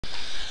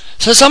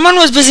So someone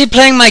was busy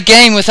playing my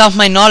game without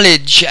my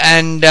knowledge,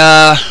 and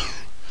I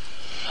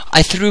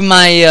threw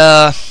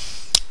my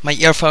my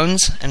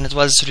earphones, and it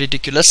was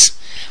ridiculous.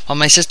 While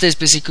my sister is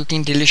busy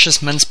cooking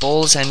delicious mince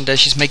balls, and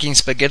she's making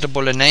spaghetti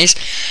bolognese.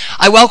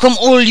 I welcome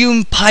all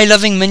you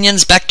pie-loving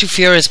minions back to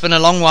F.E.A.R. It's been a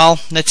long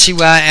while. Let's see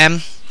where I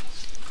am.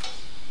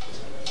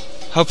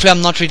 Hopefully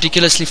I'm not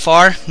ridiculously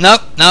far. No,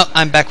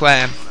 I'm back where I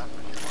am.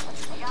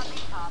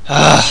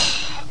 I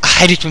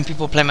hate it when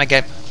people play my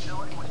game.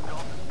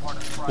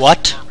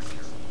 What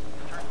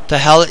the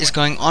hell is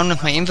going on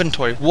with my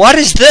inventory? What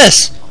is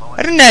this?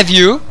 I didn't have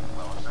you.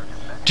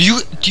 Do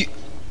you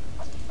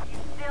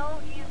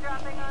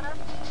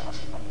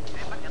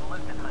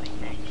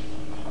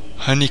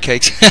honey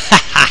cakes?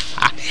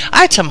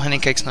 I had some honey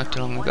cakes not too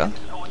long ago.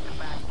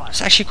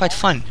 It's actually quite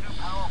fun.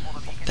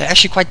 They're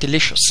actually quite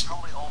delicious.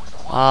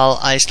 While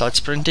I start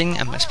sprinting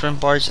and my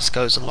sprint bar just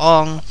goes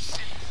along,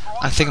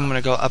 I think I'm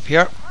gonna go up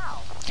here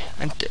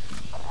and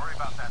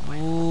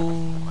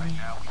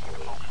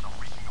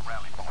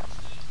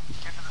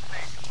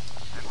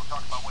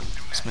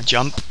it's my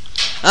jump.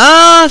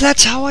 Ah,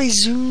 that's how I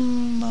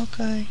zoom.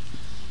 Okay.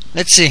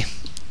 Let's see.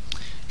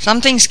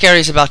 Something scary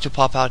is about to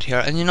pop out here,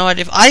 and you know what?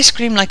 If I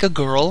scream like a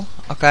girl,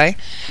 okay,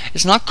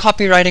 it's not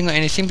copywriting or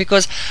anything,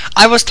 because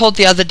I was told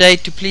the other day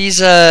to please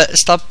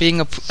stop being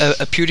a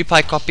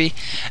PewDiePie copy.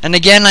 And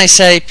again, I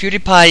say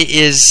PewDiePie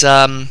is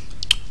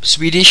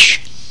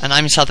Swedish, and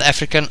I'm South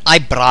African. I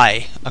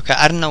bry. Okay,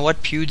 I don't know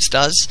what Pewds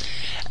does,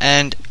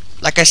 and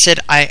like I said,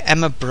 I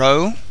am a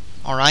bro.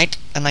 All right,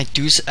 and I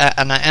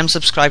am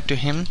subscribed to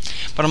him,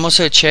 but I'm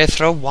also a chair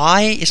throw.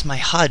 Why is my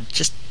HUD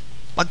just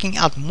bugging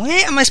out?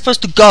 Where am I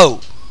supposed to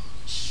go?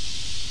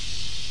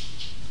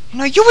 You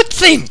know, you would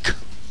think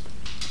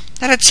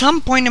that at some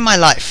point in my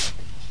life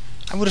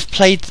I would have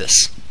played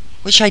this,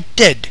 which I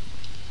did,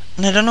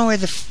 and I don't know where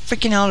the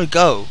freaking hell to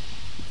go.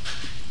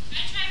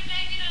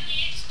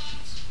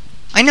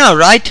 I know,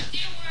 right?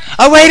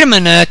 Oh, wait a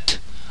minute!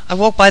 I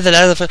walked by the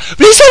ladder.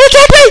 Please don't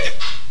attack me!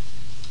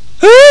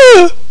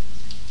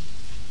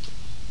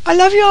 I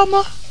love you,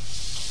 Alma.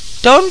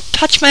 Don't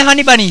touch my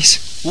honey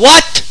bunnies.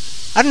 What?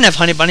 I don't have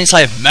honey bunnies.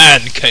 I have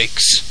man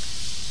cakes.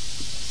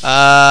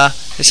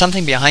 There's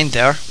something behind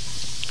there.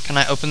 Can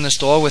I open this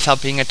door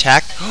without being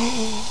attacked?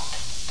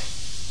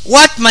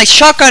 What? My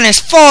shotgun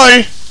is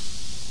full.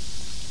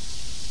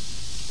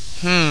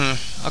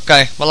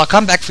 Okay. Well, I'll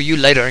come back for you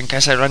later in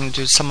case I run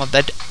into some of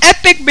that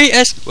epic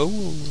BS.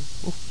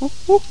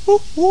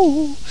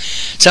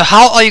 So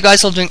how are you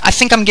guys all doing? I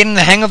think I'm getting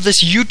the hang of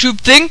this YouTube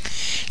thing.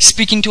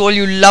 Speaking to all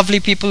you lovely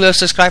people who have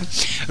subscribed.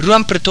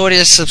 Ruan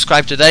Pretoria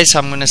subscribed today, so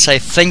I'm going to say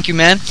thank you,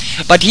 man.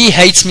 But he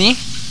hates me.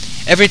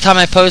 Every time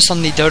I post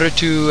on the Dota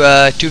 2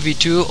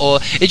 2v2, or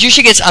it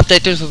usually gets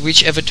updated with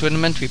whichever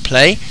tournament we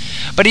play,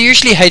 but he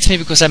usually hates me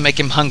because I make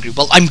him hungry.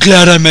 Well, I'm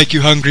glad I make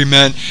you hungry,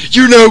 man.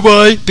 You know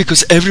why?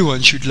 Because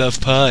everyone should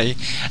love pie.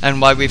 And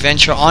why we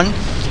venture on.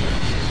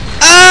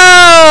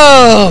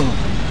 Oh!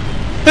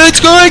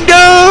 It's going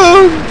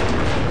down!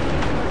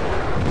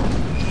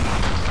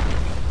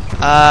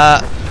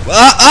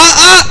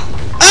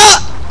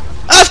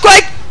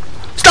 Earthquake!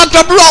 Stop,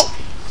 drop, roll!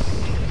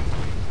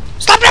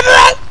 Stop, drop,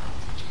 roll!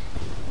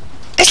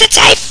 Is it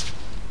safe?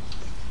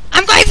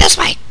 I'm going this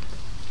way.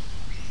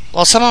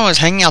 Well, someone was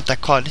hanging out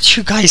that car. Did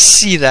you guys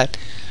see that?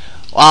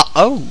 Wow.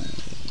 Oh.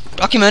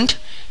 Document.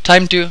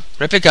 Time to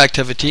replica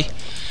activity.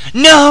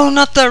 No,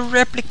 not the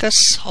replica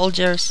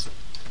soldiers.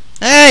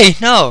 Hey,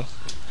 no.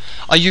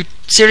 Are you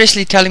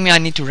seriously telling me I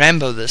need to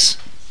Rambo this?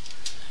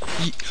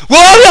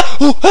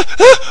 Whoa!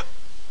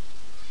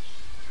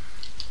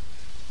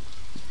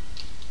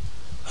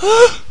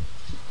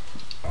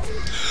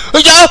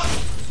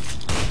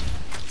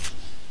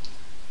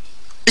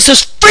 It's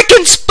those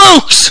freaking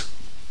spooks!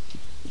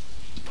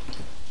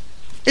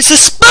 It's the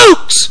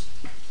spooks!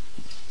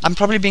 I'm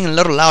probably being a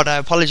little loud, I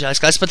apologize,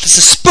 guys, but this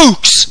is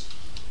spooks!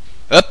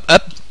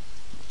 Up.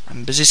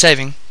 I'm busy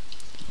saving.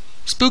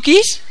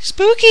 Spookies?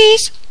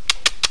 Spookies!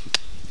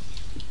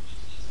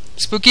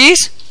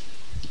 Spookies?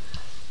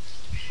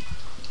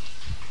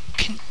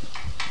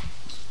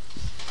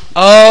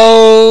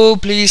 Oh,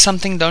 please,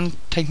 something, don't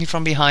take me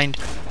from behind.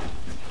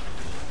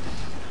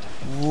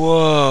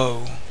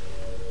 Whoa.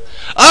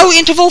 Oh,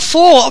 interval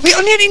 4. Are we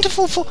only at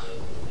interval 4?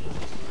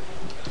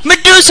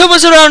 Medusa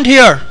was around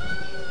here.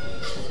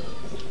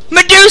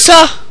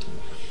 Medusa.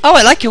 Oh,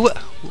 I like your.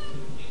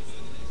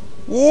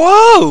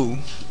 Whoa.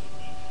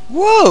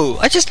 Whoa.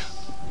 I just.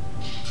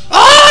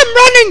 Oh, I'm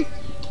running.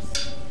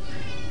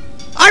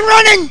 I'm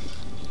running.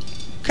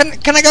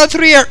 Can I go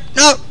through here?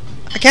 No,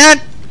 I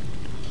can't.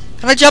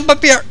 Can I jump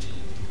up here?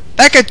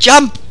 Becca,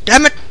 jump.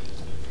 Damn it.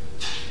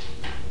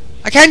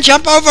 I can't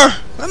jump over.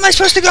 Where am I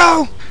supposed to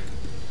go?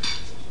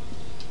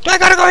 Do I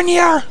gotta go in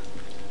here?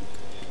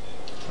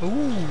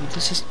 Ooh,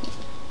 this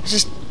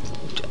is.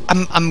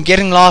 I'm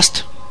getting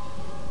lost.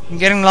 I'm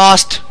getting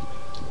lost.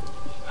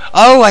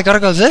 Oh, I gotta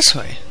go this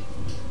way.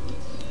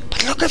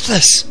 But look at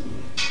this.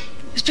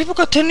 These people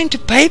got turned into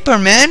paper,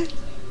 man.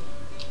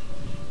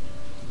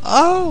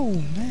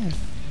 Oh, man.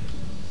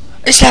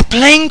 It's that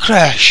plane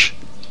crash.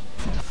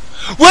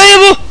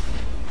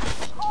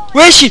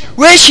 Where is she?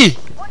 Where is she?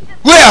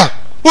 Where?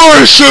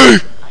 Where is she?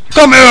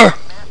 Come here.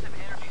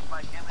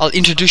 I'll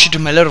introduce you to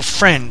my little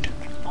friend.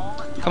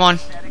 Come on.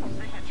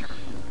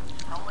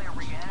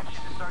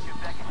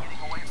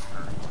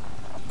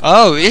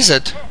 Oh, is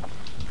it?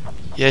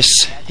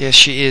 Yes, yes,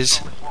 she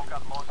is.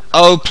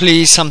 Oh,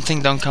 please,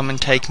 something don't come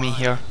and take me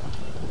here.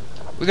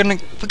 We're gonna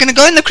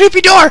go in the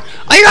creepy door.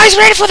 Are you guys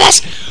ready for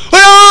this?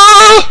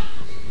 Oh,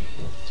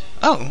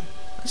 oh,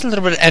 that's a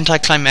little bit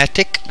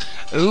anticlimactic.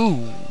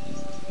 Ooh,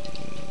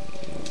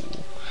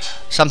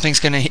 something's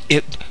gonna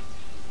hit.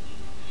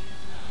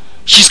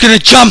 She's gonna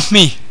jump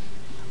me.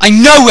 I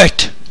know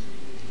it.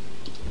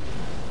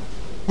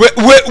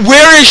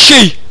 Where is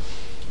she?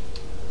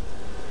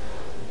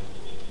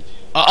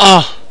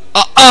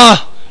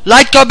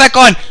 Light go back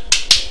on.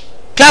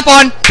 Clap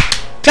on.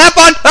 Clap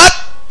on. Up.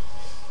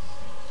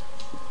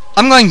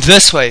 I'm going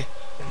this way.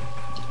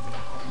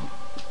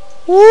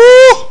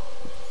 Woo!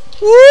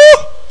 Woo!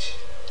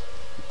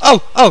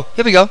 Oh,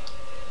 here we go.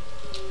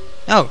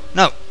 No.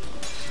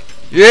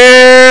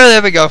 Yeah,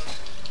 there we go.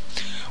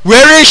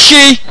 Where is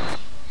she?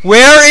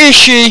 Where is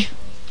she?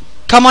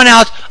 Come on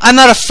out. I'm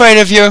not afraid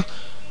of you.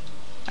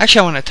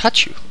 Actually, I want to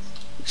touch you.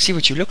 See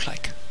what you look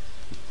like.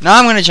 Now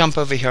I'm going to jump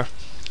over here.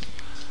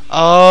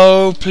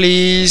 Oh,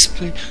 please,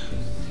 please.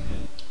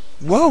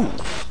 Whoa.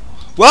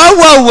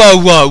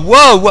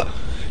 Whoa.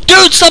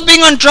 Dude, stop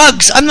being on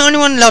drugs. I'm the only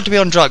one allowed to be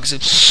on drugs.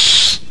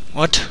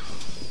 What?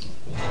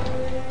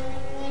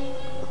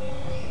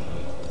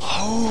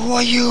 Oh, who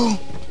are you?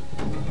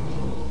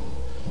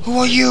 Who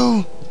are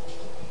you?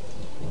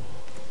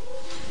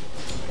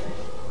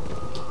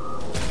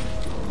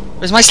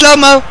 Where's my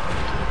slow-mo?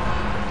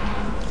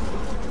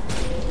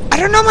 I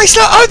don't know my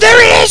slow. Oh,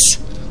 there it is.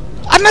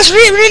 I must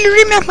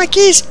really remap my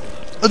keys.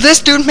 Oh,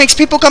 this dude makes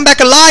people come back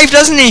alive,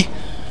 doesn't he?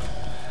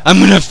 I'm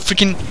gonna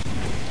freaking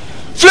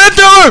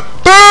flamethrower!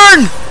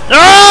 Burn!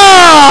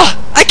 Ah!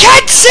 I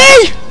can't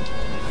see!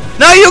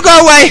 No, you go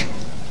away!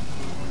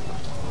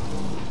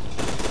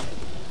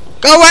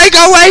 Go away!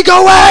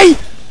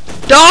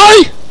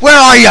 Die! Where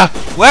are ya?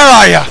 Where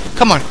are ya?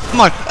 Come on!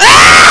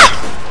 Ah!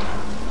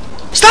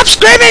 Stop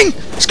screaming!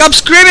 Stop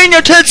screaming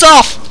your tits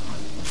off!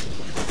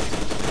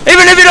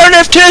 Even if you don't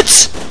have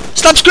tits!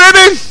 Stop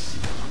screaming!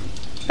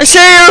 I see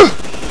you!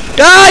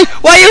 Die!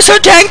 Why are you so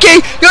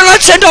tanky? You're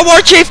not Centaur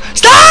War Chief!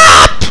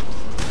 Stop!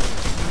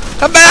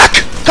 Come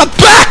back! Come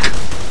back!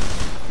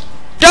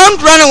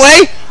 Don't run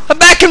away! Come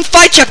back and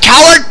fight, you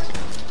coward!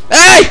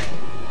 Hey!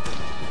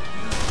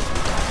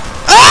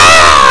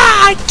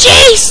 Ah!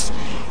 Jeez!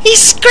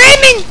 He's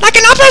screaming like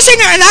an opera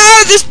singer! And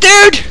oh, this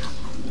dude!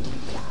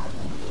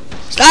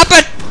 Stop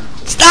it!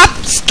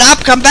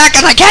 Stop! Come back!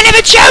 And I can't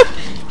even shoot!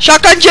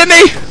 Shotgun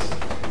Jimmy!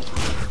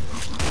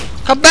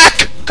 Come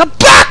back! Come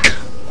back!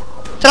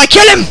 Did I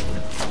kill him?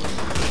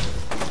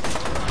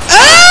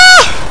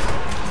 Ah!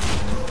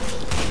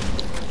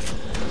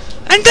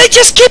 And they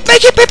just keep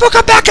making people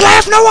come back and I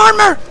have no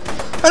armor!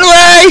 Run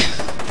away!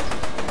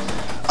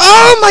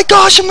 Oh my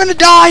gosh, I'm gonna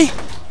die!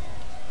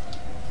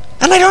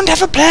 And I don't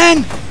have a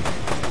plan!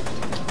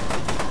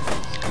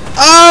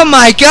 Oh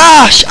my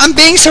gosh! I'm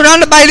being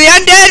surrounded by the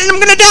undead and I'm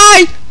gonna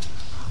die!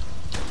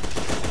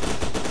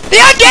 The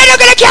undead are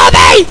gonna kill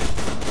me!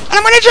 And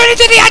I'm gonna turn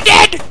into the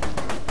undead!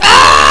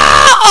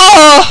 Ah! Oh!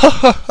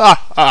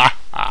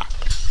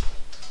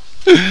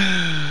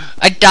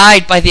 I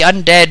died by the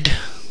undead.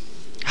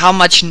 How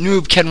much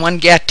noob can one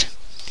get?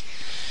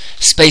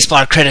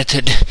 Spacebar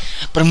credited.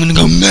 But I'm gonna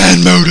go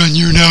man mode on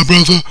you now,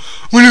 brother.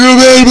 I'm gonna go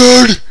man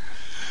mode.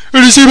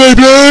 Wanna see my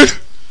blood?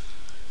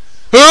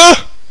 Huh?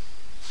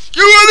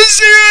 You wanna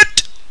see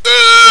it?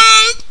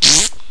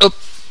 Oh.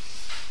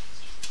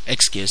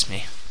 Excuse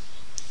me.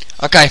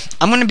 Okay,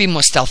 I'm gonna be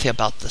more stealthy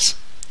about this.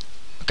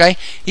 Okay?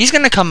 He's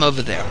gonna come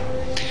over there.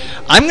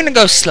 I'm gonna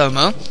go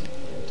slow-mo.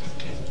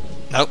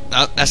 Nope,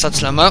 that's not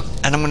slow-mo.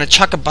 And I'm gonna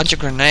chuck a bunch of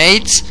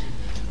grenades.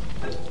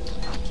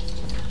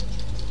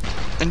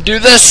 And do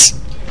this.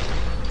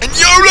 And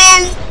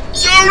YOLO!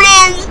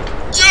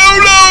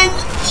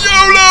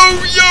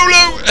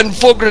 And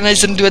 4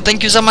 grenades didn't do it.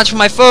 Thank you so much for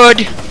my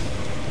food.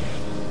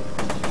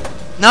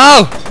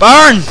 No!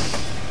 Burn!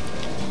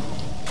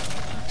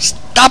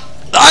 Stop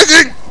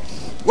lagging!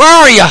 Where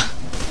are ya?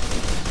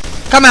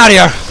 Come out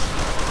here!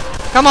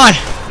 Come on!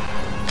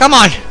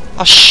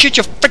 I'll shoot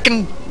your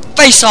freaking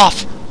face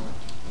off!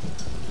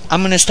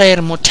 I'm gonna stay at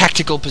a more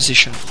tactical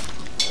position.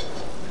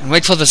 And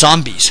wait for the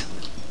zombies.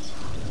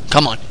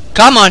 Come on!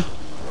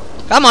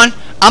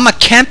 I'ma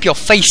camp your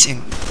face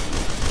in.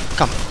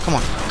 Come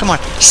on!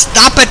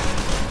 Stop it!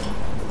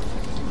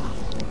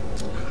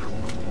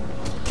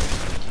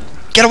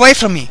 Get away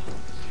from me!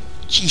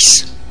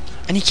 Jeez.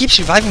 And he keeps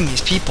reviving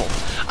these people.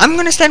 I'm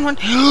gonna stand one.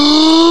 Did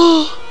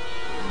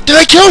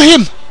I kill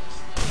him?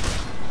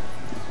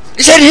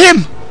 Is that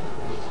him?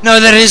 No,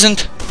 that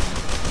isn't.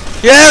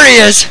 There he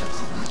is.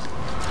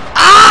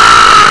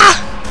 Ah!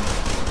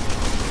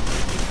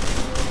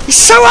 He's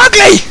so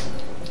ugly.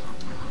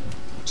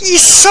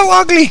 He's so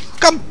ugly.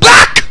 Come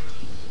back!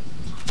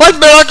 Fight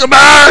me like a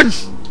man!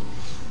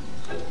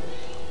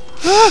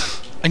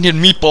 I need a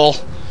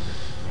meatball.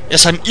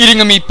 Yes, I'm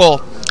eating a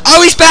meatball.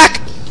 Oh, he's back!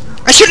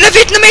 I shouldn't have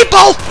eaten the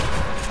meatball!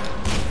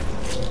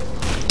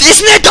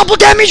 Isn't that double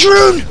damage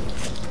rune?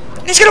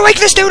 He's gonna wake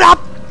this dude up!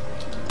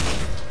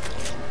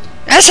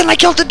 Yes, and I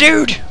killed the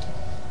dude!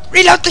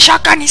 Reload the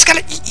shotgun, he's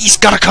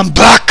gotta come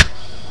back!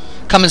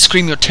 Come and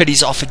scream your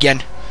titties off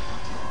again.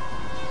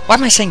 Why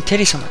am I saying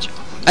titties so much?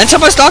 And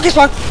someone's dog is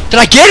barking. Did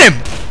I get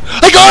him?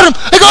 I got him!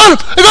 I got him!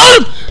 I got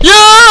him!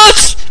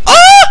 Yes!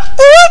 Ah!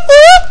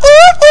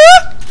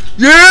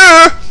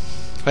 Yeah!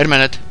 Wait a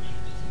minute.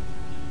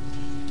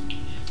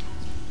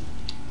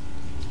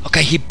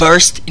 Okay, he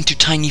burst into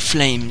tiny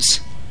flames.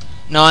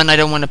 No, and I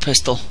don't want a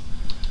pistol.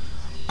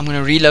 I'm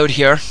gonna reload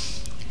here.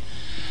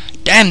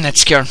 Damn, that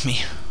scared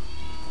me.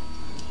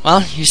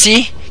 Well, you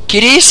see,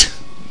 kiddies,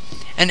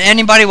 and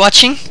anybody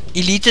watching,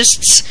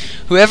 elitists,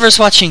 whoever's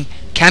watching,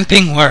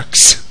 camping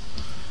works.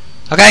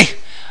 Okay?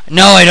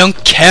 No, I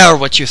don't care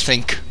what you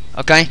think.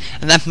 Okay?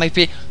 And that might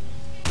be...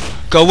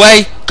 Go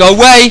away! Go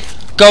away!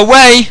 Go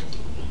away!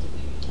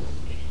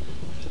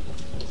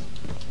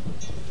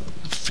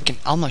 Freaking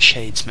Alma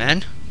shades,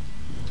 man.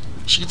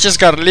 She just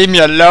gotta leave me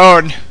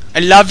alone. I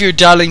love you,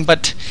 darling,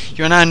 but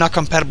you and I are not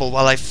compatible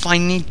while I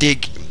finally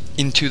dig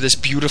into this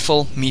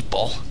beautiful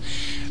meatball.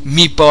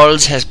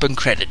 Meatballs has been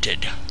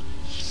credited.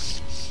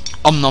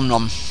 Om nom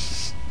nom.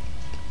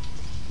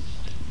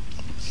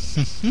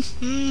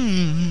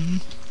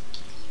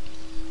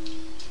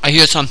 I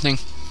hear something.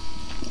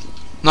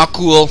 Not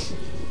cool.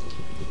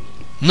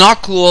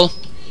 Not cool.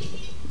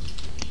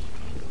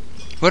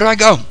 Where do I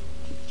go?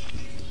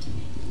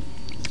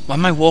 Why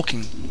am I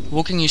walking?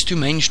 Walking is too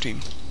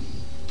mainstream.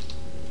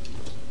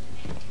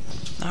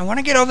 I want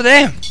to get over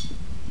there.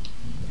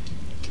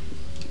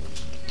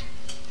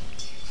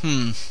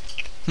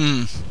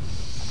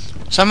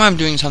 Somehow I'm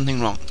doing something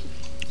wrong.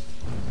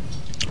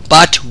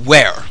 But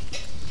where?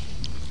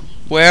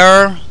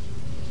 Where?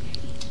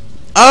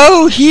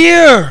 Oh,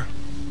 here!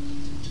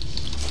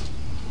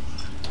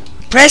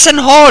 Press and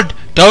hold!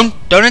 Don't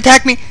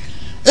attack me!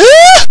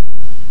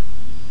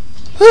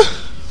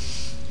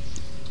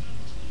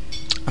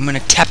 I'm gonna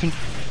tap in.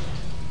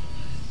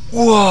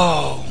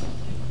 Whoa!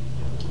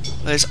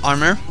 There's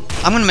armor.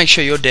 I'm gonna make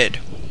sure you're dead.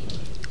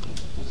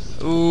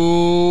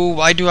 Ooh,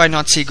 why do I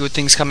not see good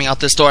things coming out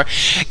this door?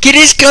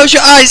 Kiddies, close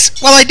your eyes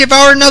while I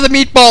devour another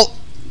meatball.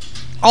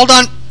 Hold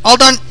on,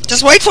 hold on.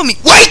 Just wait for me.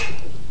 Wait!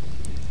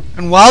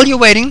 And while you're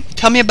waiting,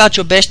 tell me about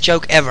your best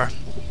joke ever.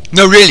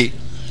 No, really.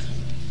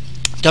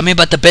 Tell me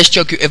about the best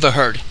joke you ever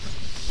heard.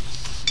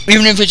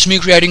 Even if it's me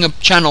creating a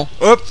channel.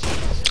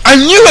 I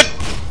knew it!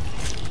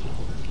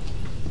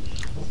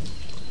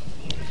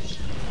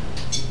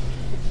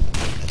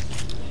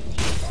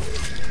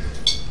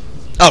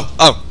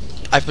 Oh.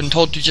 I've been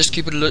told to just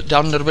keep it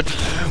down a little bit.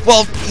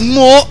 Well,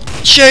 more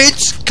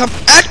shades come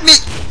at me!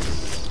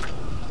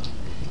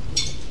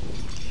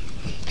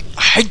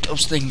 I hate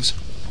those things.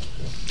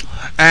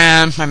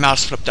 And my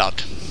mouse flipped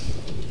out.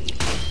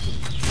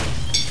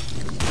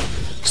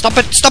 Stop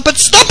it! Stop it!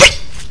 Stop it!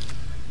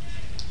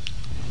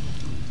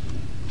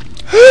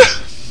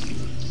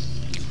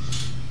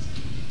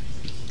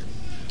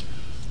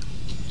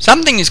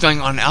 Something is going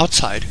on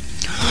outside.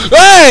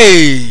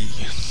 Hey!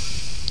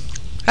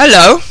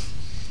 Hello?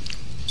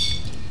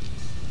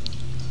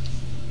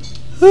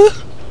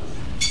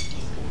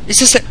 Is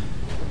this a...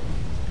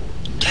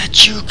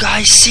 Did you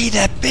guys see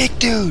that big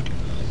dude?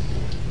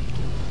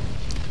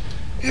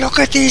 Look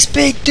at these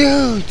big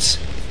dudes!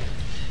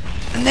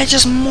 And they're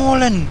just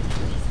mauling.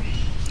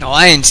 No,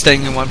 I ain't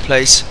staying in one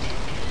place.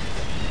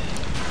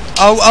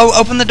 Oh,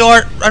 open the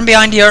door. Run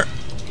behind here.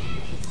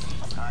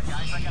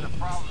 Guys, I got a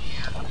problem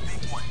here. A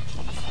big one.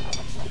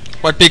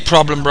 What big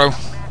problem, bro?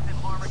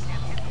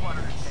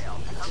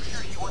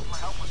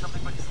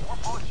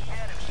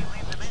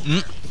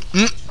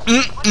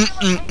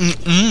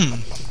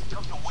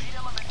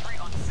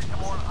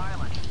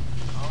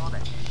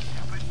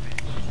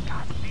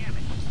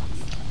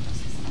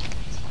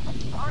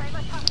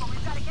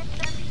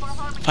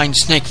 Find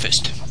Snake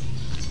Fist.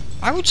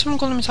 Why would someone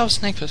call themselves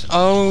Snake Fist?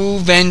 Oh,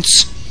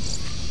 vents.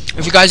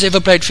 If you guys ever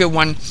played F.E.A.R.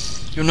 1,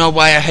 you know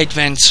why I hate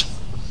vents.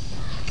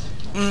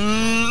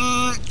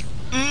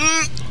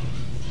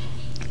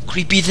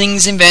 Creepy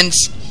things in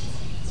vents.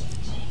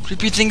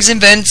 Creepy things in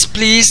vents,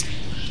 please.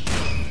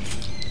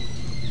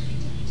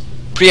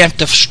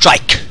 Preemptive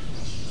strike.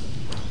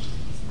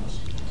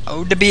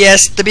 Oh, the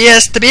BS, the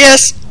BS, the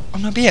BS. Oh,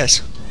 no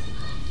BS.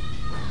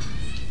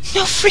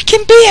 No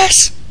freaking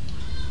BS.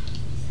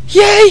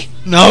 Yay!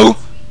 No.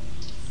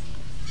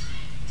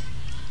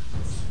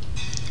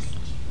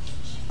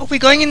 Are we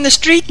going in the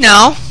street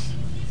now?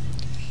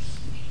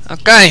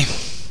 Okay.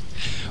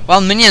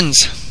 Well,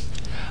 minions,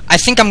 I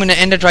think I'm gonna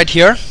end it right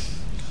here.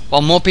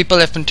 While more people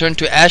have been turned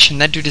to ash,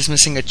 and that dude is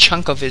missing a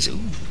chunk of his.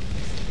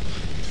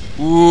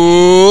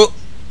 Ooh.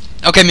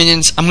 Okay,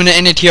 minions, I'm gonna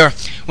end it here.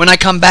 When I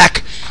come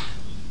back,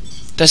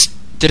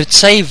 did it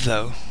save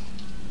though?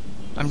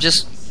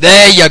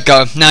 There you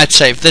go. Now it's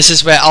saved. This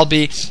is where I'll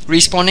be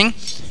respawning.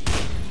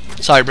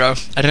 Sorry, bro.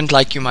 I didn't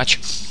like you much.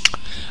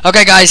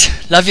 Okay guys,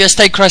 love you,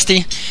 stay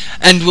crusty,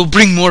 and we'll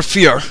bring more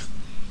fear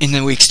in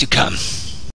the weeks to come.